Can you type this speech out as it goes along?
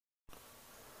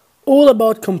All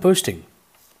about composting.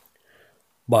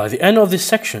 By the end of these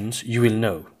sections, you will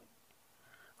know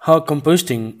how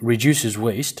composting reduces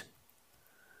waste,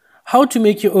 how to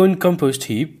make your own compost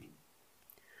heap,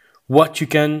 what you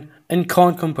can and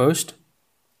can't compost,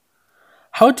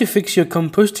 how to fix your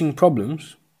composting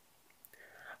problems,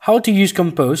 how to use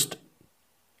compost,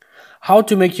 how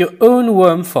to make your own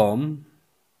worm farm,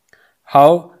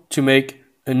 how to make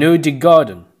a no-dig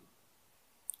garden.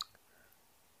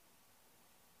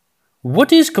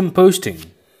 What is composting?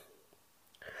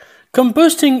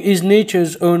 Composting is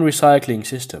nature's own recycling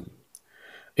system.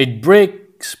 It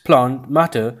breaks plant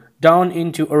matter down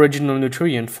into original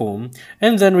nutrient form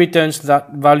and then returns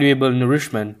that valuable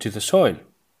nourishment to the soil.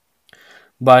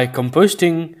 By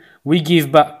composting, we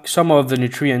give back some of the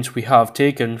nutrients we have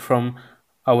taken from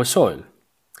our soil.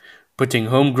 Putting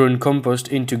homegrown compost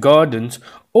into gardens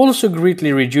also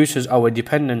greatly reduces our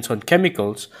dependence on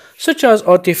chemicals such as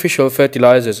artificial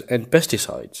fertilizers and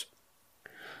pesticides.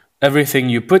 Everything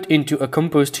you put into a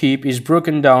compost heap is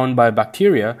broken down by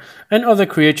bacteria and other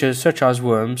creatures such as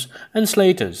worms and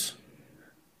slaters.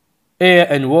 Air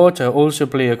and water also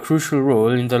play a crucial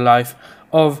role in the life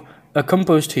of a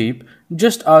compost heap,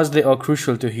 just as they are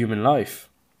crucial to human life.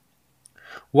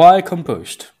 Why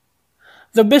compost?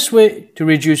 The best way to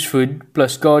reduce food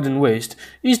plus garden waste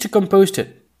is to compost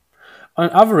it. On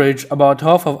average, about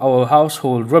half of our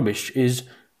household rubbish is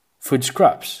food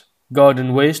scraps,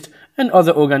 garden waste, and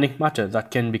other organic matter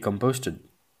that can be composted.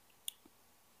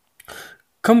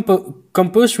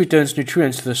 Compost returns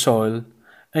nutrients to the soil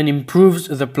and improves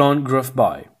the plant growth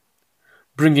by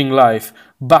bringing life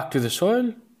back to the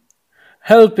soil,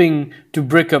 helping to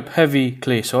break up heavy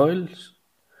clay soils,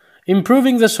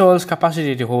 improving the soil's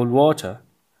capacity to hold water,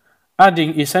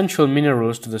 adding essential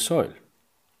minerals to the soil.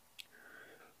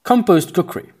 Compost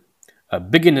cookery, a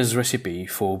beginner's recipe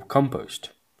for compost.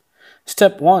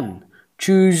 Step 1.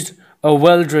 Choose a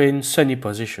well-drained sunny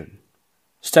position.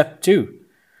 Step 2.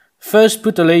 First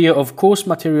put a layer of coarse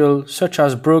material such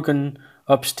as broken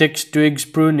up sticks, twigs,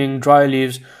 pruning, dry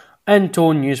leaves, and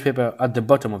torn newspaper at the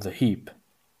bottom of the heap.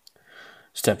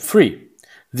 Step 3.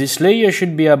 This layer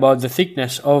should be about the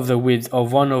thickness of the width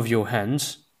of one of your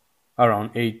hands, around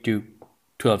 8 to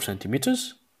 12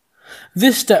 centimeters.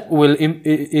 This step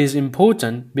is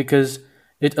important because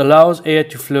it allows air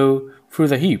to flow through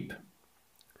the heap.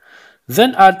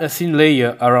 Then add a thin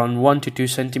layer around 1 to 2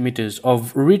 centimeters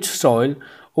of rich soil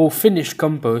or finished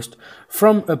compost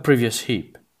from a previous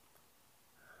heap.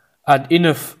 Add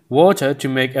enough water to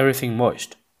make everything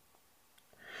moist.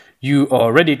 You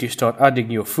are ready to start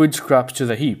adding your food scraps to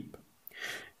the heap.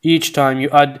 Each time you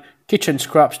add kitchen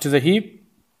scraps to the heap,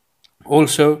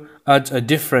 also add a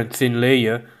different thin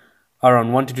layer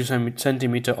around 1 to 2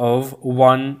 centimeters of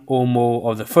one or more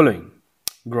of the following: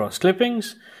 grass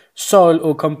clippings, soil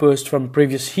or compost from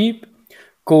previous heap,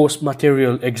 coarse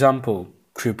material example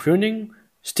tree pruning,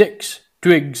 sticks,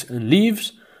 twigs and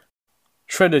leaves,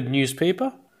 shredded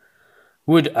newspaper,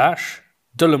 wood ash,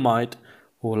 dolomite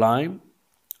or lime,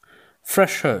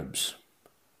 fresh herbs.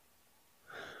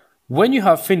 When you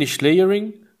have finished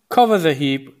layering, cover the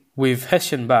heap with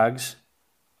Hessian bags,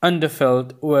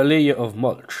 underfelt or a layer of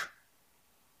mulch.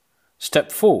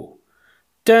 Step 4.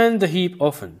 Turn the heap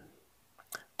often.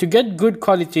 To get good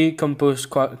quality compost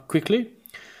quickly,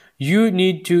 you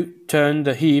need to turn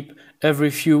the heap every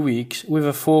few weeks with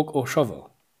a fork or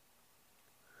shovel.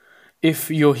 If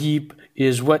your heap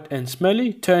is wet and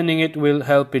smelly, turning it will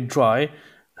help it dry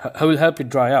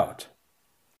out.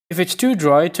 If it's too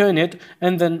dry, turn it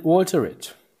and then water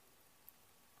it.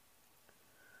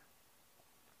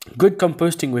 Good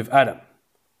composting with Adam.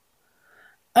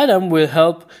 Adam will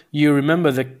help you remember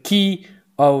the key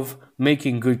of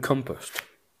making good compost.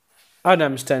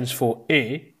 Adam stands for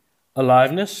A,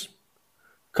 aliveness.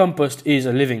 Compost is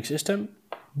a living system.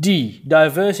 D,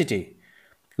 diversity.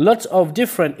 Lots of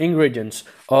different ingredients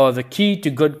are the key to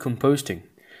good composting.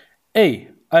 A,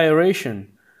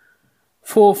 aeration.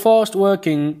 For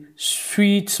fast-working,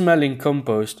 sweet-smelling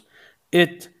compost,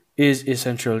 it is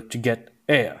essential to get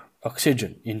air,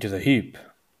 oxygen, into the heap.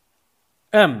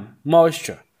 M,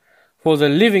 moisture. For the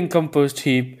living compost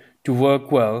heap to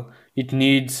work well, it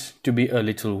needs to be a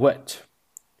little wet.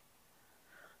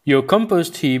 Your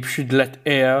compost heap should let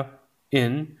air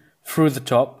in through the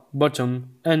top,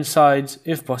 bottom, and sides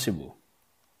if possible.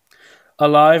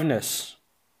 Aliveness.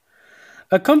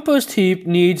 A compost heap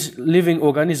needs living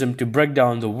organisms to break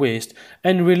down the waste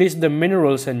and release the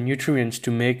minerals and nutrients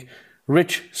to make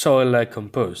rich soil-like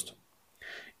compost.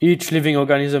 Each living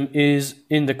organism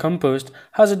in the compost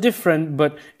has a different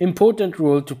but important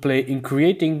role to play in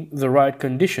creating the right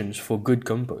conditions for good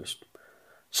compost.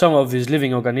 Some of these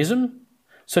living organisms,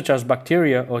 such as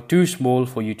bacteria, are too small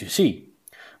for you to see,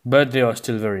 but they are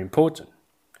still very important.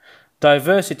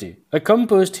 Diversity. A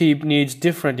compost heap needs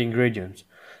different ingredients,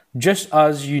 just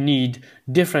as you need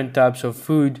different types of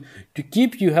food to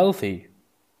keep you healthy.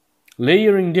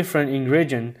 Layering different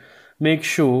ingredients makes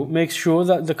sure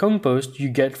that the compost you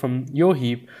get from your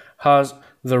heap has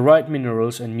the right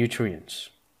minerals and nutrients.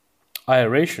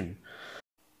 Aeration.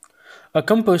 A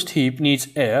compost heap needs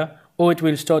air or it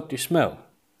will start to smell.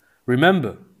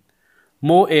 Remember,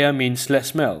 more air means less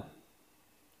smell.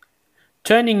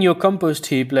 Turning your compost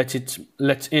heap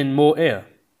lets in more air.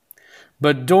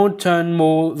 But don't turn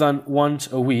more than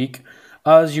once a week,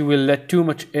 as you will let too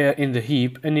much air in the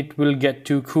heap and it will get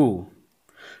too cool.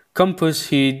 Compost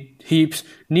heaps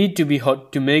need to be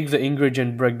hot to make the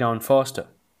ingredient break down faster.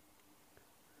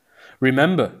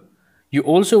 Remember, you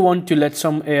also want to let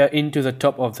some air into the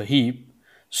top of the heap,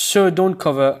 so don't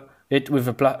cover it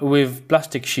with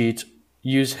plastic sheets.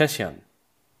 Use hessian.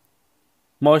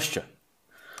 Moisture.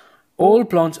 All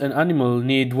plants and animals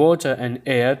need water and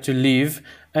air to live,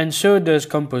 and so does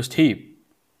compost heap.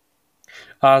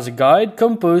 As a guide,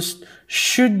 compost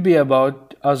should be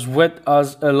about as wet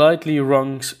as a lightly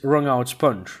wrung out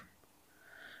sponge.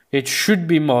 It should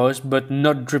be moist but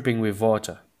not dripping with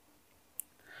water.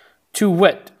 Too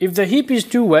wet. If the heap is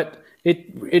too wet,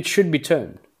 it should be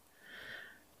turned.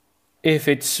 If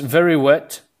it's very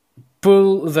wet,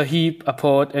 pull the heap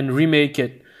apart and remake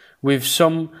it with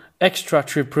some extra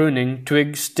tree pruning,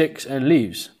 twigs, sticks and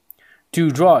leaves. Too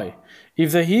dry.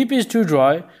 If the heap is too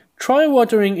dry, try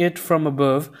watering it from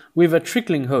above with a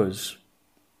trickling hose.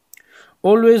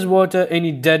 Always water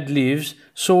any dead leaves,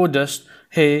 sawdust,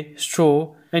 hay,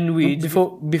 straw and weeds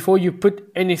before you put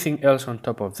anything else on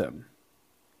top of them.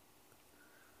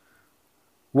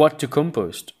 What to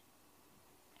compost?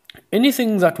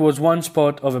 Anything that was once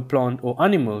part of a plant or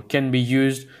animal can be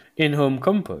used in home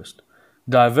compost.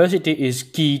 Diversity is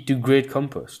key to great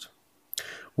compost.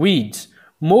 Weeds.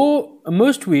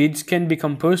 Most weeds can be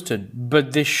composted,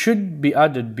 but they should be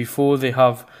added before they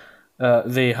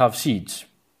have seeds.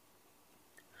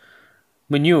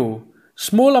 Manure.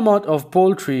 Small amount of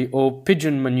poultry or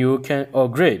pigeon manure are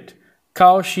great.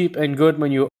 Cow, sheep and goat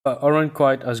manure aren't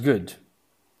quite as good.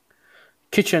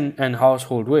 Kitchen and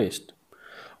household waste.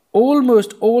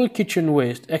 Almost all kitchen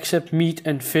waste except meat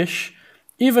and fish,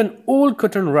 even old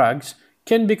cotton rags,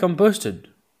 can be composted.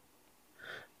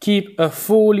 Keep a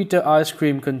 4-liter ice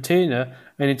cream container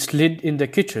and its lid in the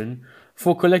kitchen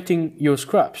for collecting your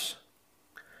scraps.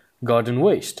 Garden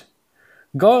waste.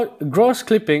 Grass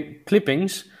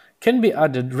clippings can be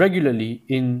added regularly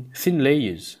in thin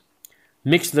layers.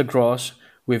 Mix the grass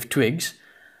with twigs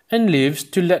and leaves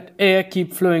to let air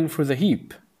keep flowing through the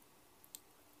heap.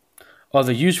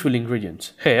 Other useful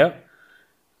ingredients: hair,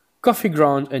 coffee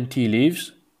grounds and tea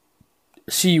leaves,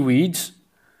 seaweeds,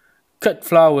 cut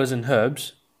flowers and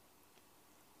herbs,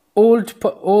 old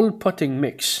potting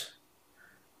mix,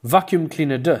 vacuum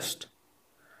cleaner dust,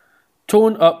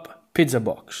 torn up pizza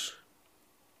box.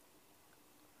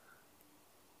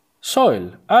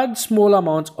 Soil. Add small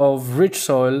amounts of rich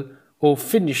soil or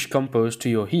finished compost to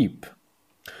your heap.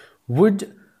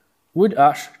 Wood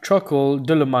ash, charcoal,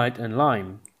 dolomite and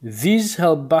lime. These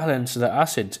help balance the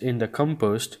acids in the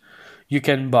compost. You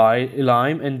can buy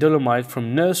lime and dolomite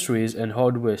from nurseries and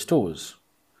hardware stores.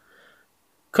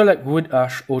 Collect wood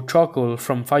ash or charcoal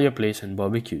from fireplace and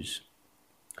barbecues.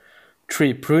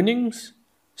 Tree prunings,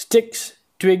 sticks,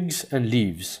 twigs and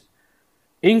leaves.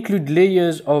 Include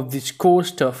layers of this coarse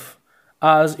stuff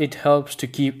as it helps to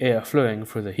keep air flowing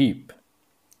through the heap.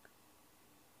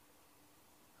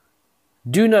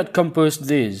 Do not compost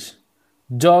these.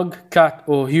 Dog, cat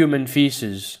or human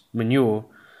feces, manure,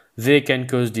 they can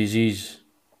cause disease.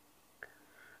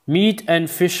 Meat and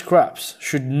fish scraps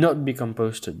should not be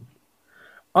composted.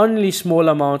 Only small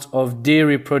amounts of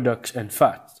dairy products and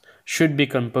fats should be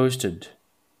composted.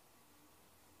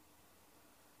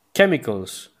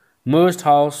 Chemicals. Most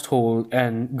household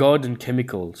and garden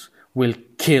chemicals will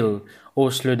kill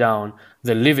or slow down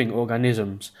the living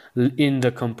organisms in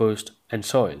the compost and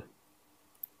soil.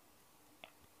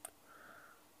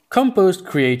 Compost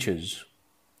creatures.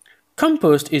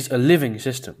 Compost is a living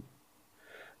system.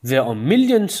 There are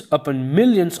millions upon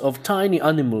millions of tiny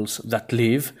animals that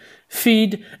live,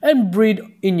 feed and breed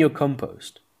in your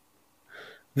compost.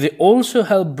 They also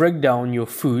help break down your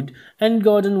food and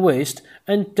garden waste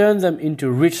and turn them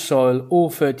into rich soil or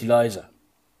fertilizer.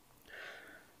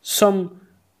 Some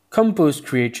compost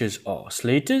creatures are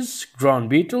slaters, ground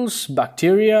beetles,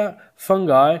 bacteria,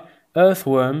 fungi,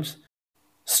 earthworms,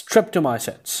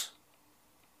 streptomycetes.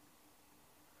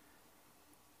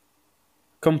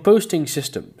 Composting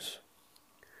systems.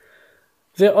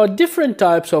 There are different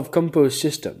types of compost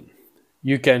system.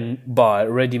 You can buy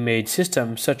ready-made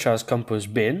systems such as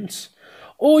compost bins,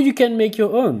 or you can make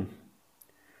your own.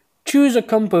 Choose a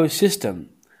compost system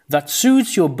that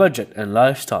suits your budget and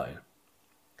lifestyle.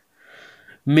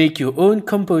 Make your own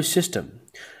compost system.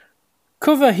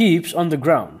 Cover heaps on the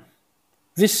ground.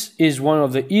 This is one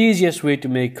of the easiest ways to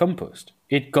make compost.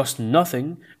 It costs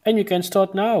nothing and you can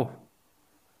start now.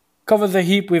 Cover the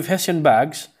heap with Hessian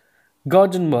bags,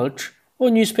 garden mulch or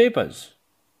newspapers.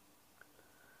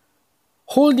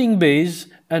 Holding bays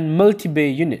and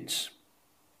multi-bay units.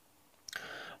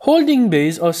 Holding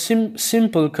bays are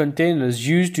simple containers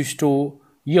used to store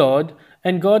yard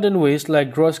and garden waste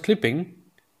like grass clipping,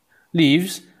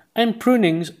 leaves and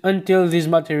prunings until these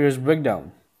materials break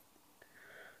down.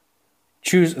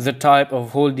 Choose the type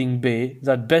of holding bay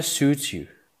that best suits you.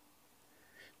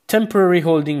 Temporary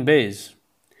holding bays.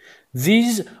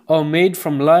 These are made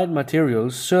from light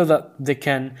materials so that they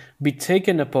can be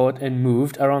taken apart and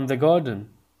moved around the garden.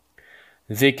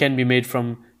 They can be made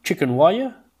from chicken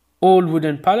wire, old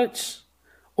wooden pallets,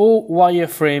 or wire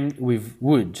framed with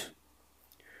wood.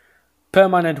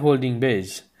 Permanent holding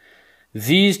bays.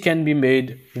 These can be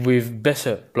made with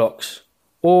better blocks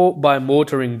or by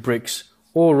mortaring bricks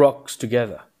or rocks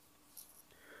together.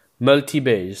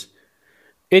 Multi-bays.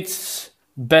 It's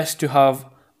best to have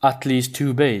at least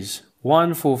 2 bays,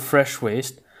 one for fresh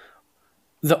waste,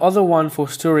 the other one for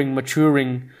storing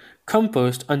maturing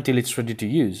compost until it's ready to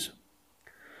use.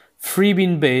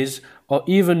 Free-bin bays are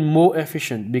even more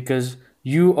efficient because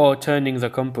you are turning the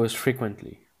compost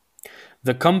frequently.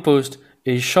 The compost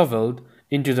is shoveled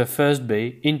into the first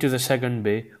bay, into the second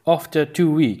bay after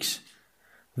 2 weeks.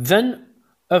 Then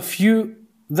a few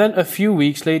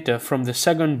weeks later from the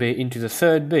second bay into the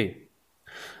third bay.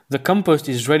 The compost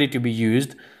is ready to be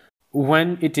used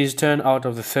when it is turned out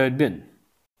of the third bin.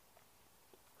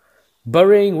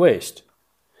 Burying waste.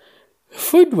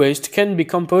 Food waste can be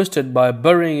composted by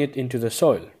burying it into the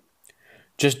soil.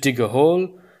 Just dig a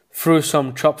hole, throw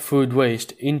some chopped food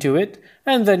waste into it,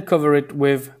 and then cover it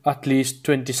with at least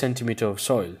 20 centimeters of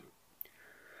soil.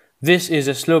 This is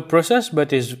a slow process,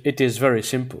 but it is very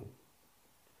simple.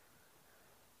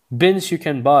 Bins you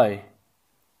can buy.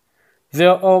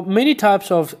 There are many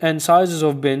types of and sizes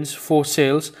of bins for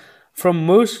sales from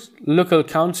most local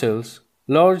councils,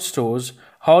 large stores,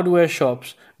 hardware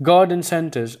shops, garden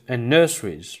centers, and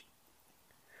nurseries.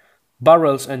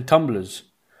 Barrels and tumblers.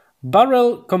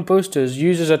 Barrel composters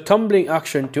uses a tumbling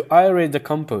action to aerate the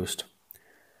compost,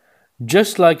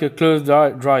 just like a clothes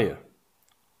dryer.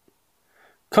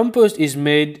 Compost is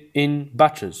made in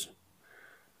batches.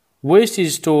 Waste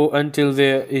is stored until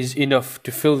there is enough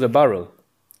to fill the barrel.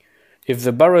 If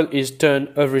the barrel is turned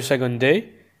every second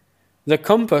day, the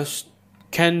compost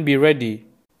can be ready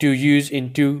to use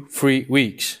in 2-3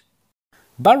 weeks.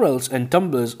 Barrels and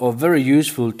tumblers are very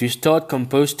useful to start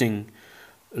composting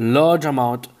large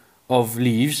amount of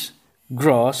leaves,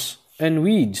 grass, and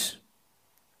weeds.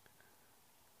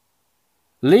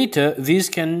 Later, these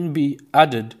can be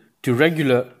added to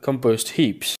regular compost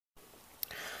heaps.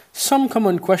 Some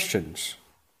common questions.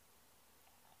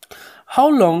 How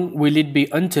long will it be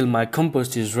until my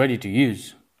compost is ready to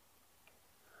use?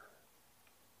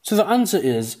 So the answer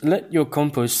is, let your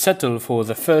compost settle for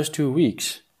the first 2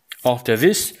 weeks. After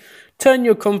this, turn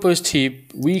your compost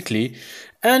heap weekly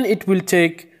and it will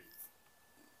take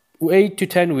 8 to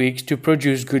 10 weeks to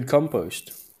produce good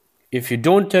compost. If you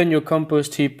don't turn your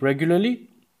compost heap regularly,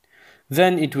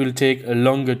 then it will take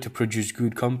longer to produce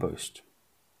good compost.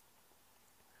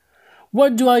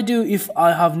 What do I do if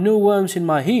I have no worms in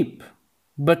my heap,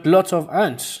 but lots of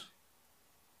ants?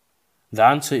 The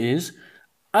answer is,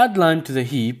 add lime to the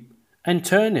heap and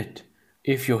turn it.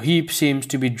 If your heap seems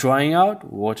to be drying out,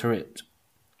 water it.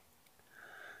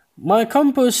 My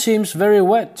compost seems very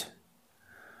wet.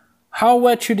 How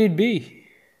wet should it be?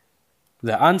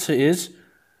 The answer is,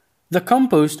 the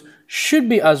compost should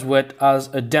be as wet as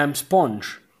a damp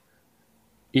sponge.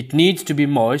 It needs to be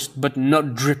moist but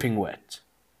not dripping wet.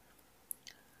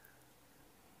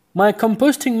 My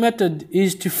composting method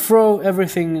is to throw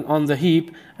everything on the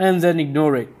heap and then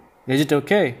ignore it. Is it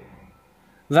okay?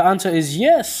 The answer is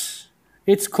yes.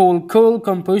 It's called cold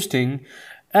composting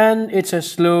and it's a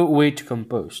slow way to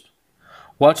compost.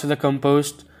 Watch that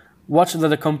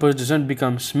the compost doesn't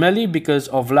become smelly because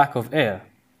of lack of air.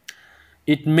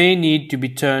 It may need to be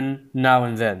turned now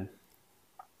and then.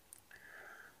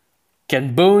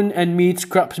 Can bone and meat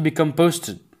scraps be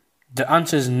composted? The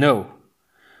answer is no.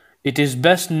 It is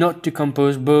best not to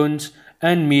compost bones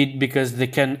and meat because they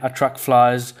can attract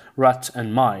flies, rats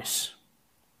and mice.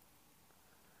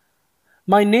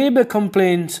 My neighbor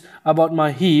complains about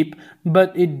my heap,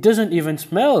 but it doesn't even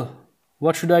smell.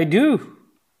 What should I do?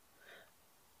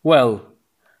 Well,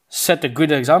 set a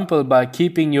good example by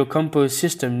keeping your compost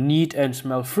system neat and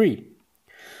smell free.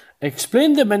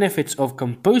 Explain the benefits of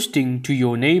composting to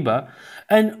your neighbor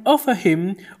and offer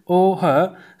him or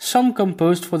her some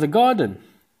compost for the garden.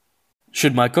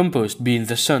 Should my compost be in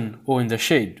the sun or in the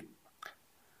shade?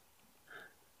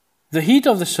 The heat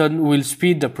of the sun will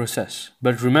speed the process,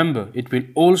 but remember, it will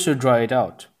also dry it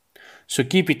out. So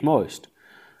keep it moist.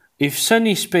 If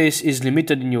sunny space is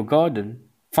limited in your garden,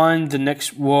 find the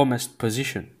next warmest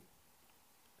position.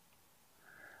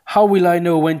 How will I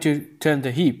know when to turn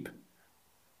the heap?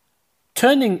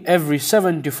 Turning every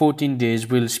 7 to 14 days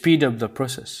will speed up the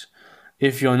process.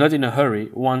 If you're not in a hurry,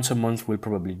 once a month will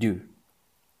probably do.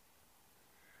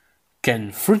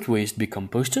 Can fruit waste be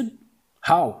composted?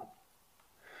 How?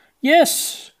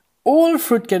 Yes, all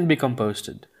fruit can be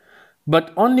composted,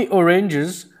 but only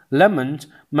oranges, lemons,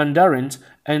 mandarins,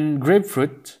 and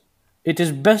grapefruit. It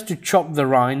is best to chop the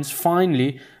rinds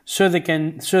finely so they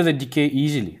decay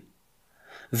easily.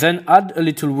 Then add a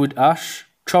little wood ash,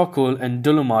 charcoal, and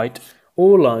dolomite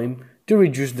or lime to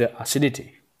reduce their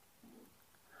acidity.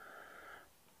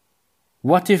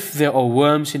 What if there are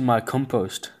worms in my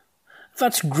compost?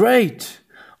 That's great!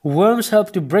 Worms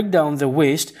help to break down the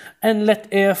waste and let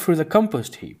air through the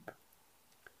compost heap.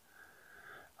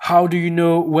 How do you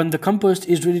know when the compost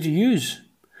is ready to use?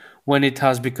 When it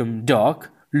has become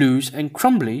dark, loose and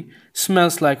crumbly,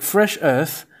 smells like fresh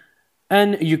earth,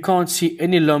 and you can't see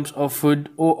any lumps of food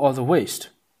or other waste.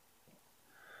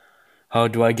 How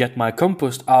do I get my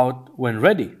compost out when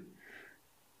ready?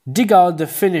 Dig out the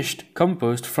finished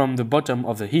compost from the bottom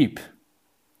of the heap.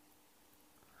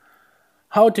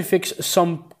 How to fix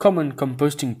some common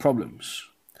composting problems.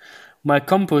 My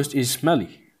compost is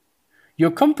smelly.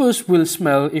 Your compost will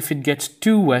smell if it gets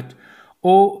too wet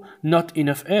or not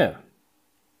enough air.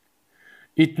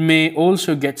 It may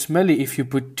also get smelly if you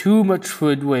put too much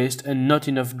food waste and not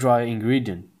enough dry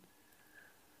ingredient.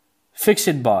 Fix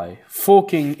it by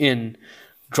forking in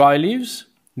dry leaves,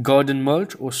 garden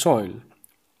mulch or soil,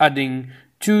 adding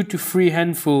 2 to 3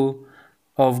 handfuls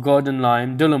of garden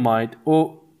lime, dolomite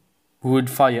or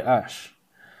wood fire ash,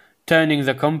 turning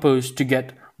the compost to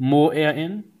get more air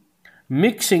in,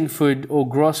 mixing food or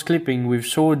grass clipping with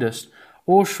sawdust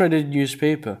or shredded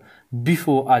newspaper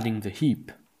before adding the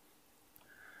heap.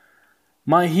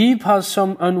 My heap has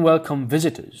some unwelcome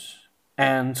visitors.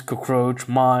 Ants, cockroach,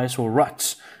 mice or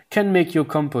rats can make your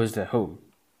compost their home.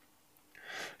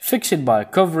 Fix it by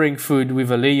covering food with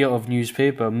a layer of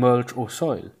newspaper, mulch or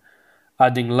soil.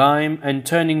 Adding lime and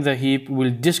turning the heap will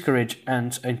discourage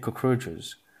ants and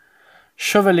cockroaches.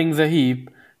 Shoveling the heap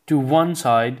to one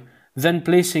side, then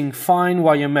placing fine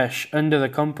wire mesh under the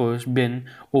compost bin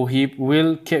or heap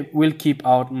will keep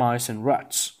out mice and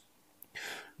rats.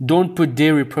 Don't put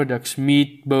dairy products,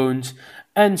 meat, bones,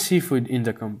 and seafood in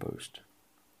the compost.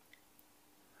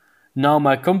 Now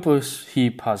my compost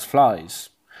heap has flies.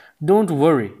 Don't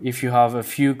worry if you have a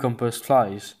few compost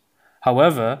flies.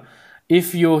 However,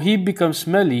 if your heap becomes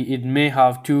smelly, it may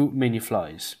have too many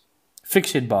flies.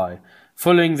 Fix it by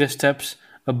following the steps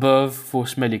above for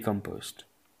smelly compost.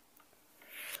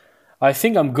 I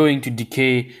think I'm going to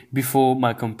decay before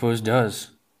my compost does.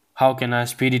 How can I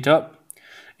speed it up?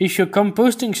 If your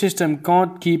composting system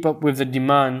can't keep up with the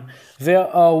demand, there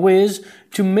are ways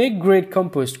to make great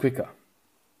compost quicker.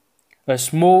 A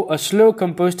slow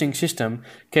composting system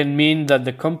can mean that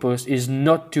the compost is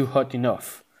not too hot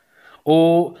enough,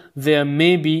 or there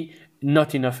may be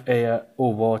not enough air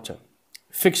or water.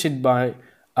 Fix it by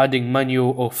adding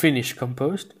manure or finished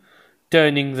compost,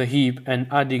 turning the heap and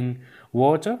adding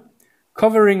water,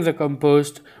 covering the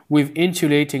compost with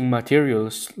insulating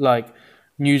materials like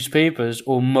newspapers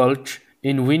or mulch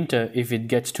in winter if it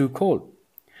gets too cold.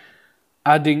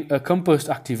 Adding a compost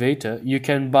activator, you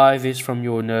can buy this from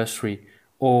your nursery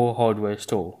or hardware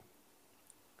store.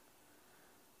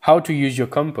 How to use your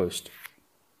compost.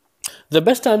 The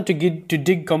best time to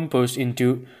dig compost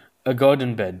into a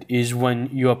garden bed is when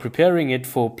you are preparing it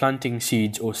for planting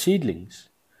seeds or seedlings.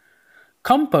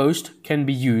 Compost can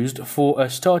be used for a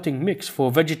starting mix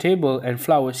for vegetable and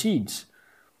flower seeds.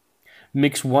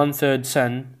 Mix 1/3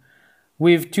 sand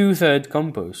with 2/3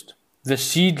 compost. The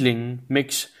seedling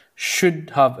mix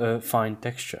should have a fine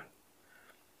texture.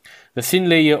 The thin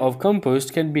layer of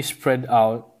compost can be spread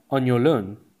out on your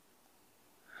lawn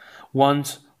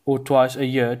once or twice a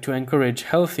year to encourage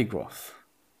healthy growth.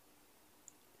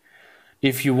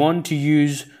 If you want to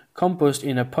use compost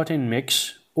in a potting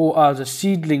mix or as a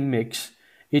seedling mix,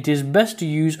 it is best to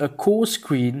use a coarse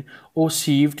screen or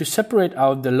sieve to separate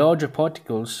out the larger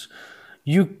particles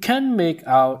You can make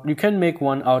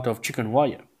one out of chicken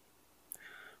wire.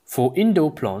 For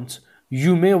indoor plants,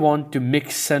 you may want to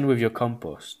mix sand with your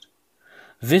compost.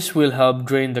 This will help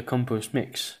drain the compost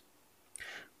mix.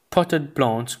 Potted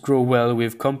plants grow well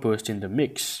with compost in the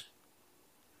mix.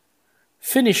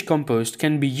 Finished compost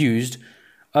can be used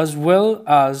as well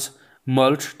as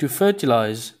mulch to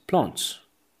fertilize plants.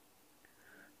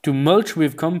 To mulch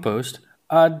with compost,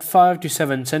 add 5 to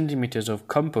 7 centimeters of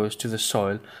compost to the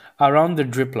soil around the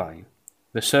drip line,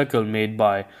 the circle made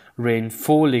by rain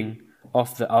falling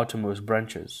off the outermost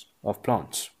branches of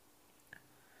plants.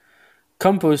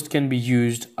 Compost can be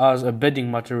used as a bedding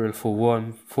material for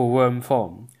worm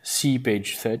farm. See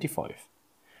page 35.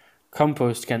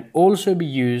 Compost can also be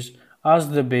used as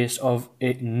the base of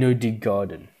a no-dig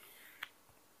garden.